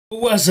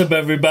What's up,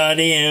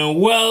 everybody,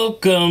 and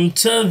welcome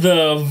to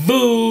the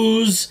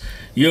Vooz,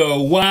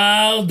 your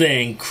wild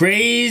and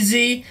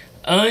crazy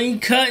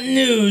uncut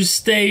news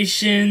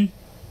station.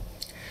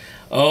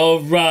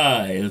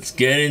 Alright, let's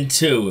get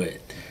into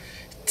it.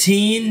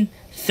 Teen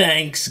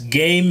thanks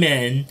gay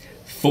men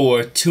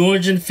for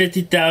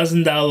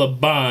 $250,000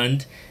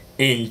 bond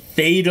in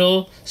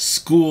fatal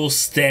school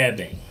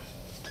stabbing.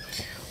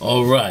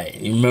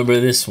 Alright, you remember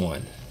this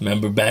one?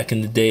 Remember back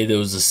in the day there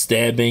was a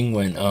stabbing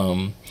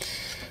when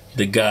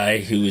the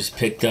guy who was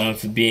picked on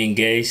for being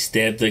gay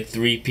stabbed like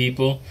 3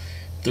 people,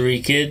 3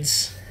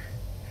 kids?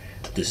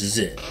 This is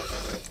it.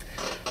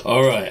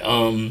 Alright,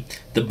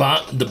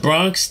 the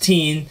Bronx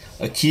teen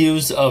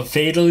accused of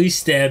fatally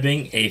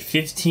stabbing a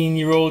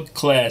 15-year-old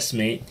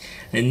classmate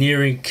and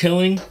nearly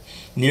killing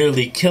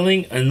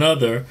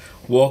another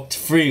walked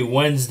free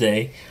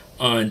Wednesday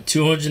on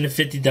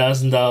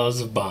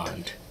 $250,000 of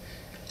bond.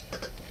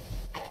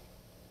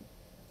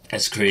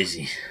 That's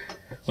crazy.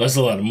 Well, that's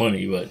a lot of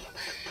money, but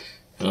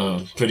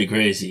pretty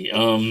crazy.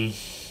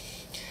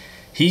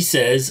 He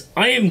says,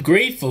 "I am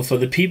grateful for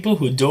the people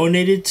who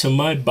donated to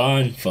my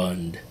bond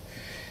fund."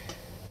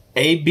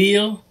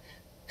 Abel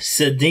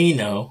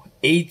Cedeno,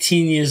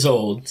 18 years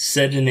old,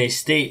 said in a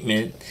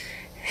statement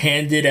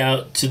handed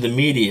out to the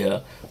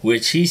media,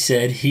 which he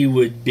said he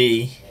would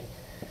be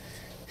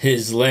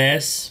his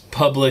last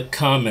public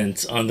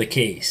comments on the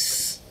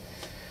case.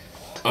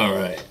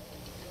 Alright.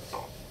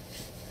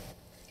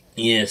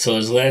 Yeah, so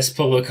his last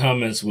public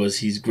comments was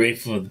he's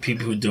grateful for the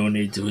people who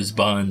donated to his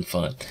bond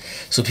fund.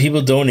 So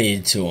people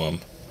donated to him.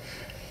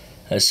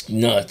 That's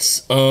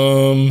nuts.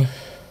 Alrighty.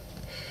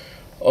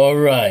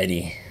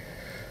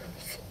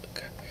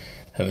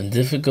 Having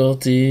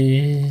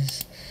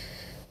difficulties.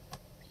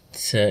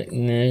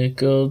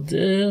 Technical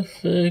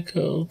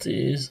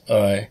difficulties.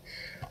 Alright.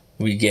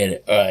 We get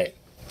it. Alright.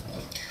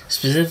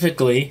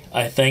 Specifically,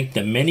 I thank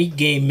the many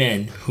gay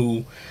men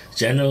who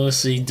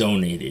generously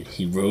donated,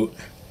 he wrote.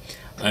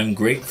 I'm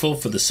grateful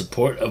for the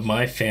support of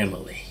my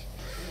family.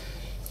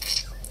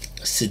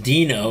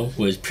 Cedeno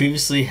was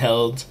previously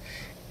held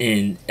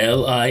in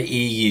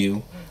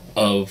LIEU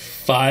of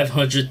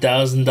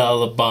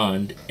 $500,000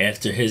 bond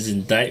after his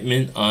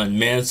indictment on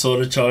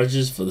manslaughter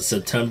charges for the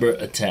September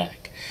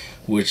attack,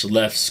 which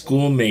left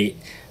schoolmate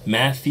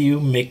Matthew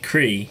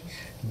McCree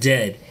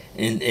dead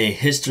in a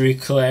history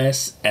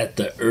class at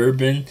the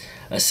Urban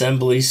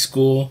Assembly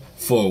School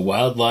for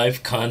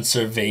Wildlife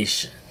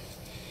Conservation.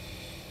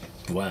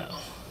 Wow.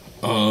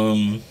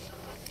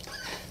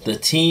 The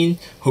teen,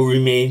 who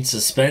remained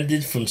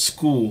suspended from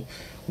school,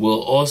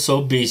 will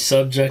also be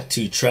subject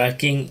to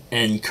tracking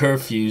and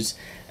curfews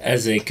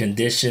as a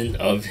condition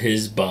of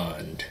his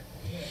bond.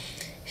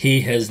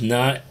 He has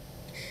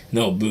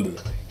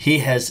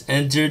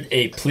entered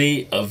a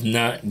plea of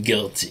not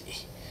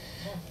guilty.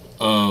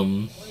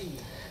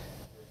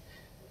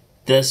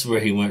 That's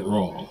where he went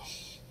wrong.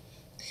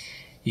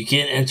 You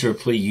can't enter a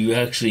plea. You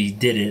actually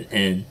did it,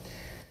 and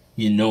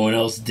no one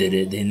else did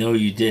it. They know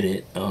you did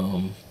it.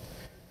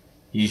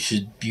 You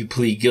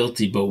plead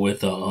guilty, but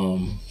with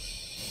a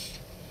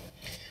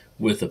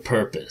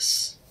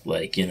purpose.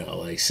 Like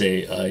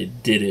say I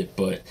did it,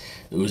 but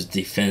it was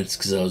defense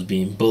because I was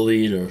being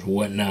bullied or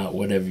whatnot.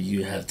 Whatever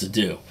you have to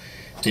do.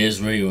 There's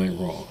where you went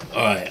wrong.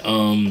 All right.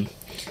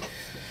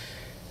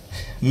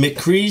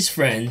 McCree's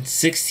friend,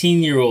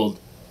 16-year-old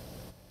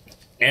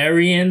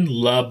Ariane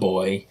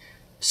LaBoy,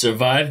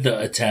 survived the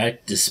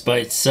attack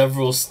despite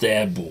several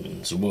stab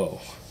wounds. Whoa.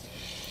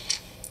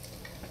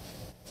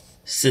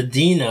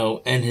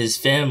 Cedeno and his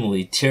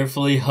family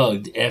tearfully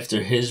hugged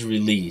after his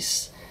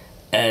release,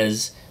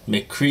 as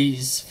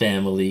McCree's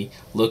family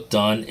looked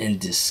on in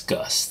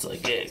disgust.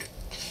 Alright.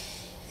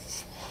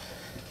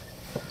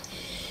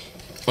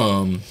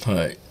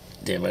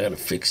 Damn, I gotta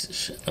fix this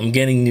shit. I'm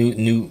getting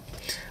new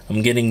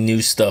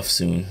stuff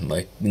soon.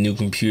 Like new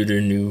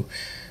computer, new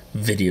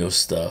video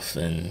stuff,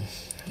 and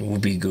we'll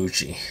be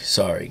Gucci.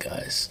 Sorry,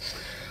 guys.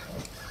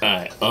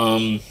 Alright,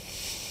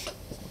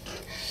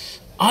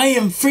 I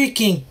am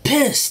freaking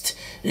pissed!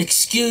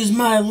 Excuse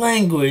my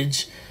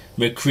language,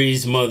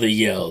 McCree's mother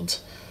yelled.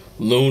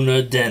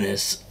 Luna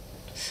Dennis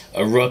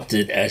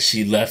erupted as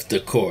she left the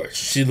court.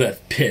 She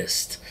left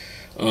pissed.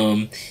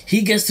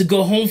 He gets to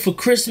go home for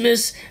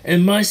Christmas,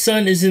 and my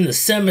son is in the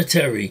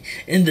cemetery,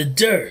 in the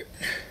dirt.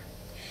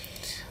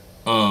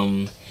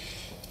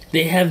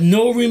 They have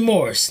no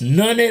remorse,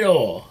 none at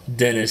all,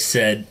 Dennis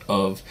said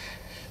of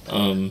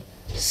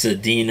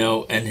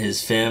Cedeno and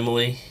his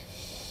family.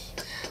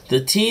 The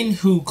teen,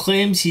 who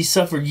claims he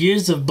suffered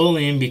years of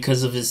bullying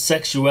because of his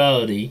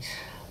sexuality,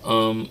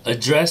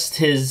 addressed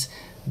his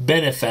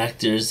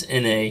benefactors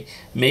in a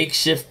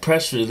makeshift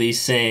press release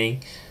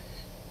saying,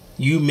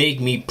 "You make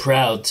me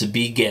proud to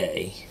be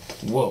gay."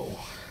 Whoa.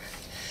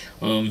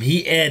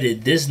 He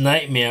added, "This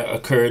nightmare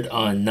occurred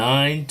on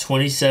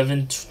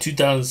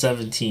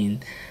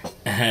 9/27/2017,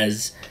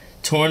 has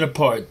torn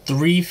apart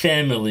 3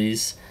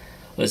 families.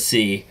 Let's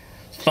see.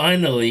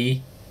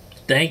 Finally,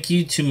 thank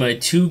you to my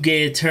 2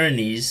 gay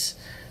attorneys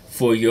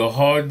for your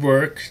hard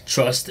work,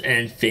 trust,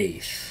 and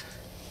faith."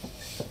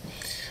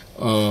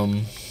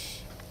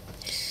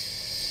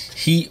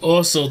 He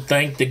also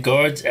thanked the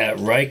guards at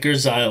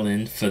Rikers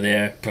Island for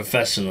their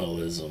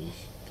professionalism.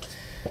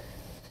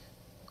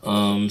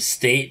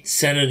 State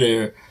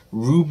Senator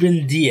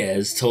Ruben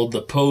Diaz told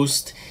the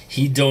Post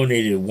he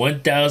donated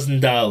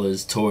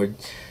 $1,000 toward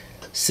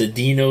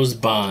Cedino's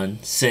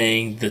bond,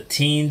 saying the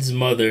teen's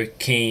mother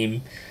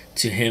came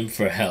to him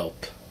for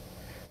help.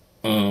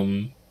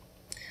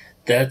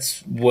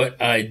 That's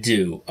what I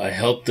do. I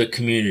help the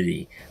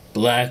community.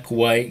 Black,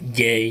 white,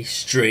 gay,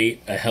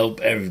 straight, I help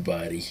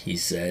everybody, he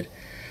said.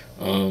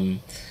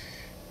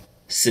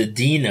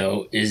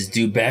 Cedino is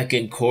due back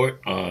in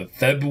court on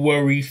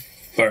February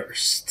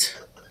 1st.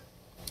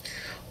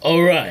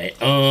 Alright,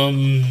 I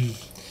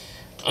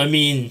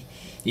mean,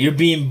 you're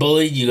being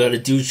bullied, you gotta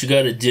do what you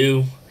gotta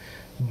do,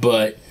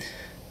 but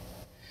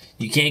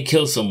you can't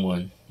kill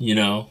someone, you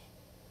know?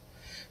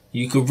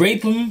 You could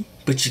rape them,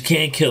 but you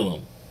can't kill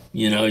them.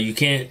 You know, you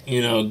can't,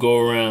 go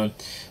around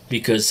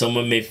because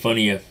someone made fun of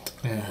you,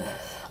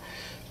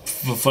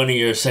 for fun of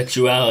your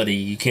sexuality,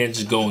 you can't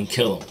just go and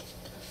kill them.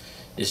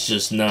 It's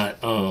just not,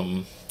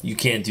 you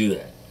can't do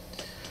that.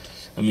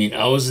 I mean,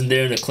 I wasn't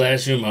there in the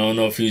classroom. I don't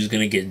know if he was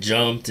going to get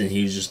jumped and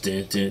he was just,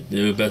 they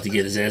were about to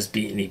get his ass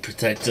beat and he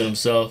protected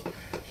himself.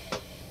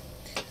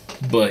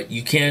 But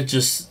you can't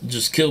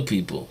just kill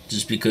people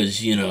just because,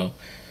 they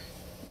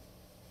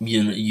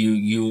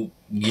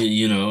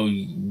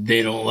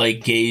don't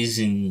like gays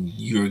and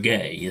you're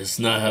gay. It's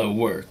not how it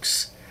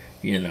works,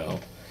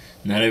 Not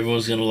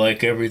everyone's going to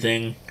like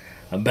everything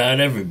about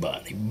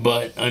everybody.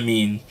 But, I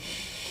mean,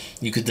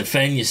 you could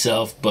defend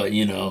yourself, but,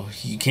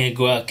 you can't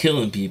go out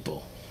killing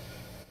people.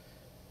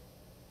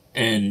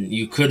 And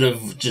you could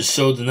have just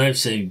showed the knife,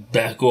 say,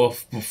 back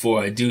off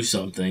before I do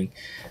something.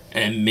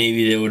 And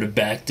maybe they would have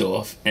backed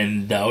off,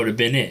 and that would have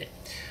been it.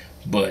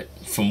 But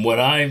from what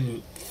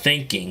I'm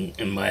thinking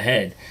in my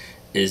head,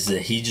 is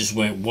that he just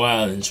went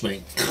wild and just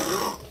went...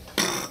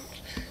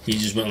 He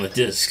just went like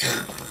this.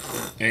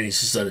 And he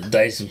just started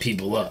dicing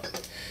people up.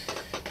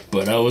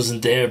 But I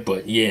wasn't there,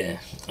 but yeah.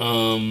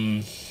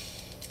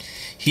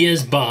 He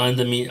has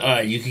bond. I mean,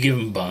 alright, you could give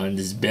him bond,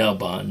 his bail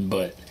bond,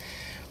 but...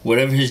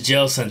 Whatever his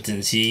jail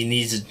sentence, he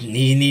needs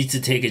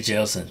to take a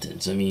jail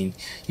sentence. I mean,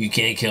 you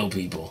can't kill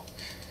people,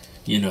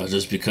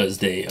 just because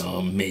they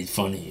made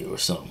fun of you or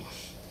something.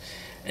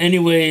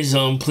 Anyways,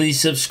 please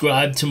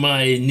subscribe to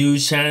my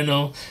news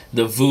channel,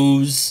 The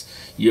Vooz.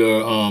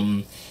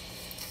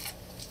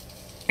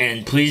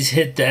 And please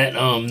hit that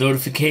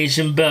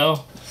notification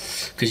bell,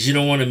 because you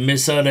don't want to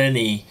miss out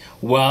any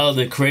wild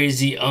and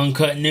crazy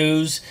uncut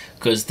news,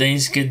 because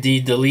things get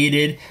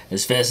deleted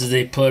as fast as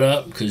they put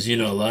up, because a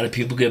lot of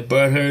people get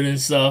butthurt and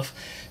stuff.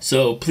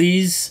 So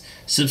please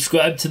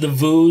subscribe to The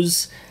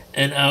Vooz,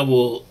 and I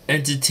will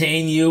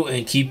entertain you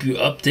and keep you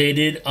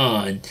updated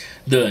on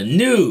the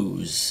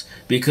news,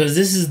 because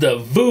this is The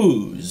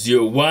Vooz,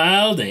 your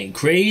wild and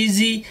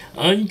crazy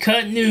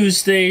uncut news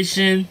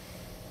station.